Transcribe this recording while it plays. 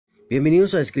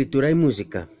Bienvenidos a Escritura y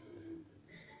Música.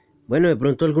 Bueno, de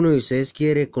pronto alguno de ustedes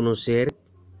quiere conocer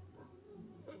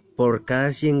por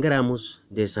cada 100 gramos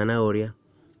de zanahoria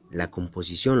la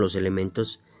composición, los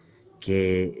elementos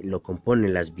que lo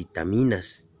componen, las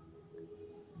vitaminas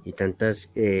y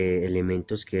tantos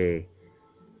elementos que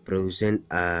producen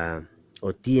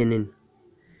o tienen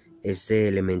este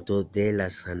elemento de la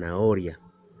zanahoria.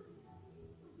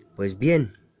 Pues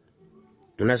bien,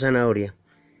 una zanahoria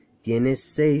tiene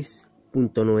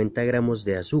 6.90 gramos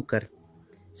de azúcar,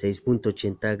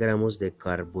 6.80 gramos de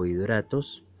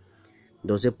carbohidratos,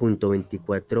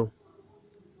 12.24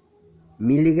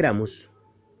 miligramos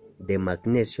de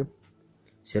magnesio,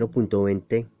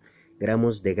 0.20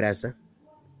 gramos de grasa,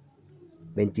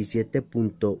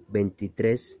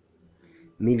 27.23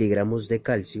 miligramos de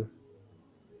calcio,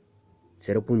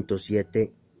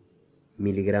 0.7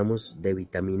 miligramos de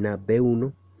vitamina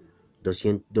B1,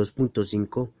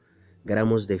 2.5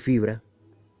 gramos de fibra,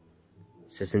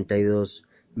 62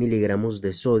 miligramos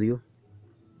de sodio,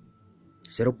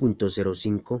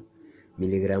 0.05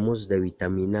 miligramos de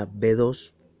vitamina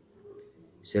B2,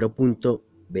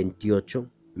 0.28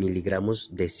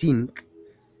 miligramos de zinc,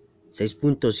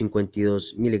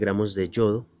 6.52 miligramos de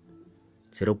yodo,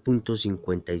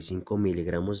 0.55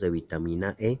 miligramos de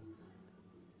vitamina E,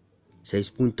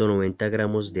 6.90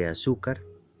 gramos de azúcar,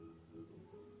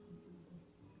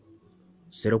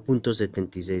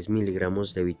 0.76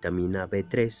 miligramos de vitamina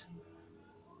B3,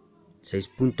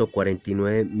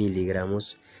 6.49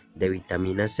 miligramos de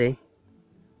vitamina C,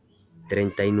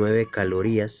 39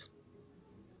 calorías,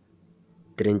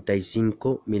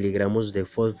 35 miligramos de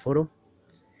fósforo,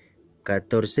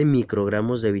 14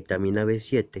 microgramos de vitamina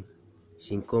B7,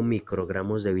 5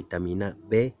 microgramos de vitamina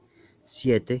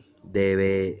B7,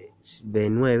 de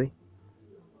B9,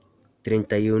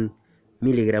 31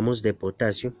 miligramos de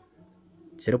potasio,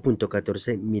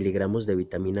 0.14 miligramos de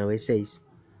vitamina B6,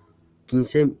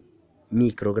 15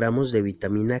 microgramos de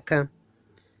vitamina K,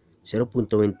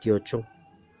 0.28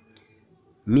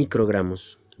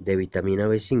 microgramos de vitamina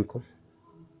B5,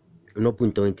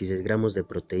 1.26 gramos de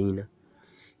proteína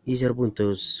y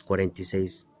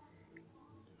 0.46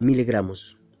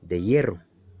 miligramos de hierro.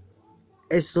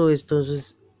 Esto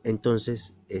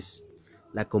entonces es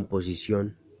la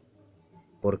composición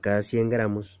por cada 100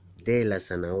 gramos de la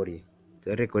zanahoria.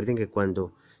 Entonces recuerden que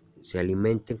cuando se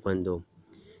alimenten, cuando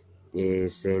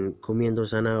estén comiendo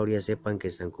zanahoria, sepan que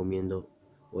están comiendo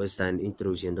o están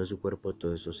introduciendo a su cuerpo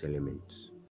todos esos elementos.